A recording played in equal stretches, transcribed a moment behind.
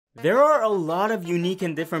There are a lot of unique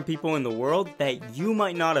and different people in the world that you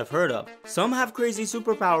might not have heard of. Some have crazy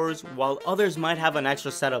superpowers, while others might have an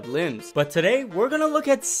extra set of limbs. But today, we're gonna look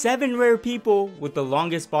at 7 rare people with the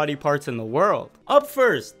longest body parts in the world. Up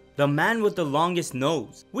first, the man with the longest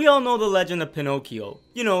nose. We all know the legend of Pinocchio.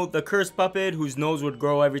 You know, the cursed puppet whose nose would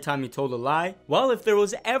grow every time he told a lie. Well, if there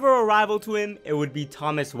was ever a rival to him, it would be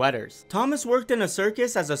Thomas Wetters. Thomas worked in a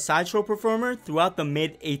circus as a sideshow performer throughout the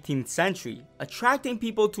mid-18th century, attracting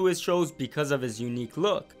people to his shows because of his unique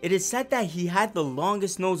look. It is said that he had the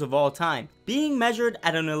longest nose of all time, being measured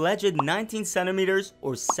at an alleged 19 centimeters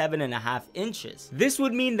or 7.5 inches. This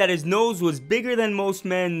would mean that his nose was bigger than most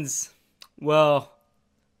men's, well,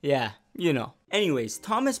 yeah, you know. Anyways,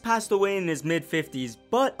 Thomas passed away in his mid-50s,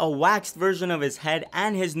 but a waxed version of his head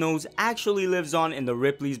and his nose actually lives on in the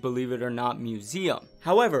Ripley's Believe It or Not museum.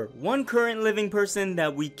 However, one current living person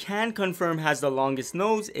that we can confirm has the longest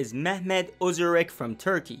nose is Mehmet Özürek from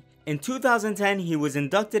Turkey. In 2010, he was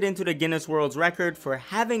inducted into the Guinness World Record for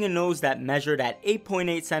having a nose that measured at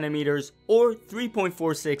 8.8 centimeters or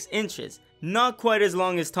 3.46 inches. Not quite as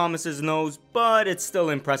long as Thomas's nose, but it's still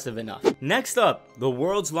impressive enough. Next up, the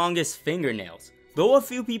world's longest fingernails. Though a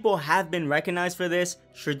few people have been recognized for this,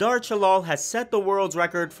 Sridhar Chalal has set the world's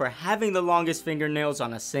record for having the longest fingernails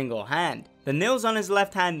on a single hand. The nails on his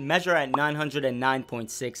left hand measure at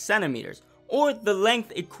 909.6 centimeters, or the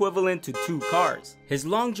length equivalent to 2 cars. His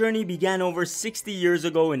long journey began over 60 years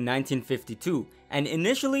ago in 1952, and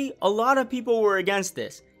initially a lot of people were against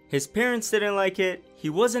this. His parents didn't like it, he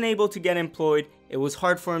wasn't able to get employed, it was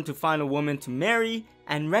hard for him to find a woman to marry,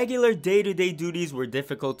 and regular day-to-day duties were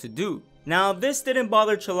difficult to do. Now this didn't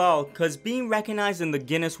bother Chalal, cause being recognized in the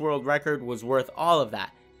Guinness World Record was worth all of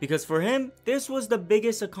that, because for him, this was the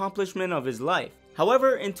biggest accomplishment of his life.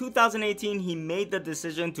 However, in 2018, he made the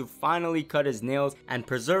decision to finally cut his nails and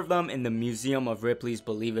preserve them in the Museum of Ripley's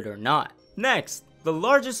Believe It or Not. Next, the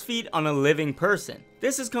largest feet on a living person.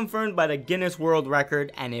 This is confirmed by the Guinness World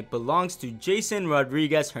Record and it belongs to Jason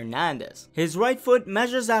Rodriguez Hernandez. His right foot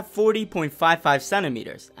measures at 40.55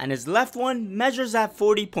 centimeters and his left one measures at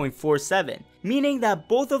 40.47, meaning that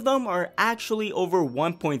both of them are actually over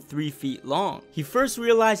 1.3 feet long. He first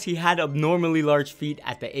realized he had abnormally large feet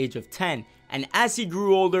at the age of 10, and as he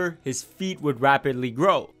grew older, his feet would rapidly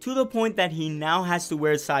grow, to the point that he now has to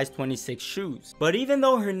wear size 26 shoes. But even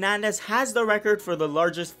though Hernandez has the record for the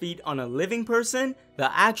largest feet on a living person,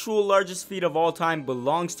 the actual largest feet of all time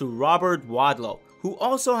belongs to Robert Wadlow, who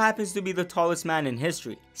also happens to be the tallest man in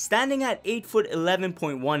history, standing at 8 foot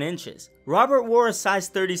 11.1 inches. Robert wore a size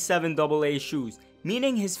 37 AA shoes,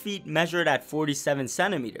 meaning his feet measured at 47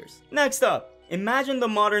 centimeters. Next up, imagine the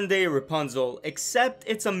modern day Rapunzel, except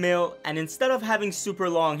it's a male and instead of having super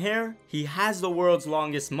long hair, he has the world's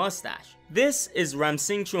longest mustache. This is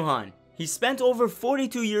Ramsingh Chauhan. He spent over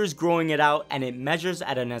 42 years growing it out and it measures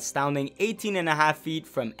at an astounding 18.5 feet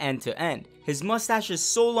from end to end. His mustache is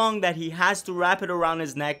so long that he has to wrap it around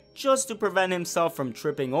his neck just to prevent himself from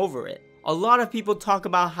tripping over it. A lot of people talk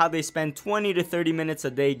about how they spend 20 to 30 minutes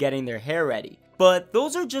a day getting their hair ready. But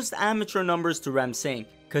those are just amateur numbers to Ramsingh,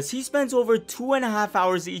 cause he spends over 2.5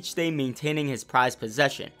 hours each day maintaining his prized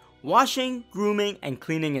possession, washing, grooming, and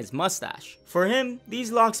cleaning his mustache. For him,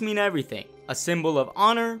 these locks mean everything, a symbol of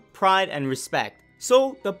honor, pride, and respect,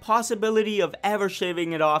 so the possibility of ever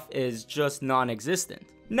shaving it off is just non-existent.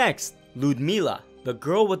 Next, Ludmila, the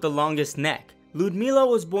girl with the longest neck. Ludmila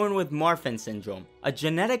was born with Marfan syndrome, a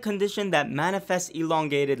genetic condition that manifests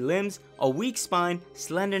elongated limbs, a weak spine,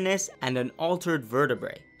 slenderness, and an altered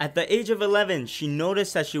vertebrae. At the age of 11, she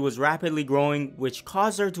noticed that she was rapidly growing, which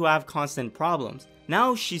caused her to have constant problems.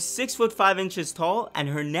 Now she's 6 foot 5 inches tall and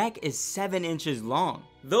her neck is 7 inches long.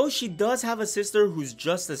 Though she does have a sister who's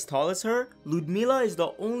just as tall as her, Ludmila is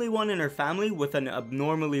the only one in her family with an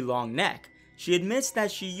abnormally long neck. She admits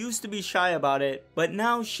that she used to be shy about it, but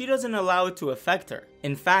now she doesn't allow it to affect her.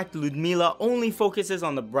 In fact, Ludmila only focuses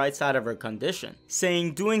on the bright side of her condition,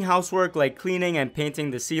 saying doing housework like cleaning and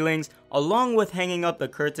painting the ceilings, along with hanging up the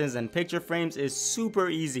curtains and picture frames is super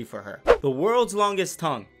easy for her. The world's longest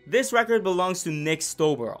tongue. This record belongs to Nick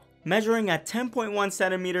Stoberl, measuring at 10.1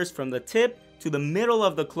 centimeters from the tip to the middle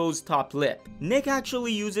of the closed top lip. Nick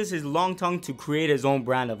actually uses his long tongue to create his own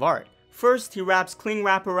brand of art. First, he wraps cling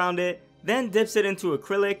wrap around it, then dips it into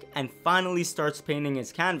acrylic, and finally starts painting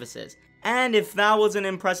his canvases. And if that wasn't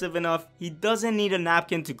impressive enough, he doesn't need a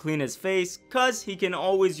napkin to clean his face, cause he can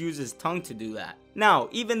always use his tongue to do that. Now,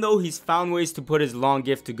 even though he's found ways to put his long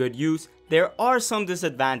gift to good use, there are some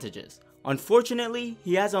disadvantages. Unfortunately,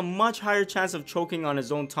 he has a much higher chance of choking on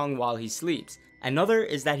his own tongue while he sleeps. Another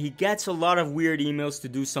is that he gets a lot of weird emails to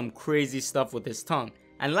do some crazy stuff with his tongue.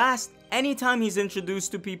 And last, anytime he's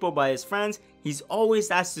introduced to people by his friends, he's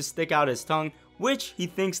always asked to stick out his tongue, which he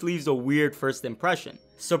thinks leaves a weird first impression.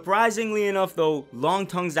 Surprisingly enough though, long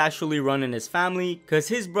tongues actually run in his family, cause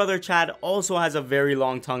his brother Chad also has a very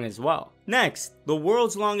long tongue as well. Next, the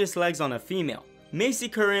world's longest legs on a female. Macy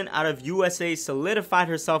Curran out of USA solidified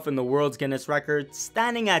herself in the world's Guinness record,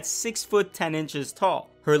 standing at 6 foot 10 inches tall.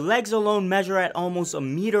 Her legs alone measure at almost 1.5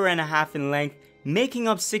 meters in length, making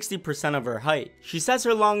up 60% of her height. She says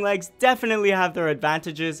her long legs definitely have their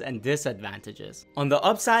advantages and disadvantages. On the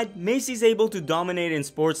upside, Macy's able to dominate in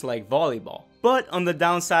sports like volleyball. But on the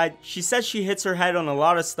downside, she says she hits her head on a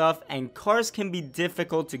lot of stuff and cars can be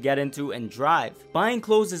difficult to get into and drive. Buying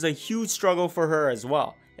clothes is a huge struggle for her as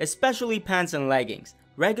well, especially pants and leggings.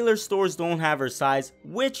 Regular stores don't have her size,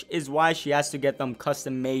 which is why she has to get them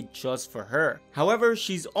custom made just for her. However,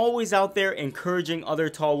 she's always out there encouraging other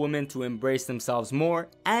tall women to embrace themselves more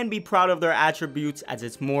and be proud of their attributes, as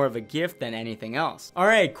it's more of a gift than anything else.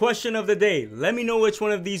 Alright, question of the day. Let me know which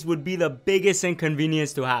one of these would be the biggest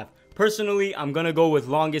inconvenience to have. Personally, I'm gonna go with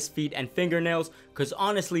longest feet and fingernails, cause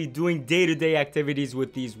honestly doing day-to-day activities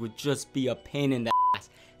with these would just be a pain in the ass.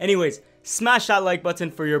 Anyways, smash that like button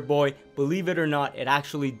for your boy. Believe it or not, it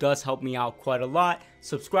actually does help me out quite a lot.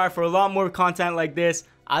 Subscribe for a lot more content like this.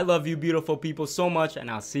 I love you beautiful people so much, and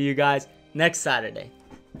I'll see you guys next Saturday.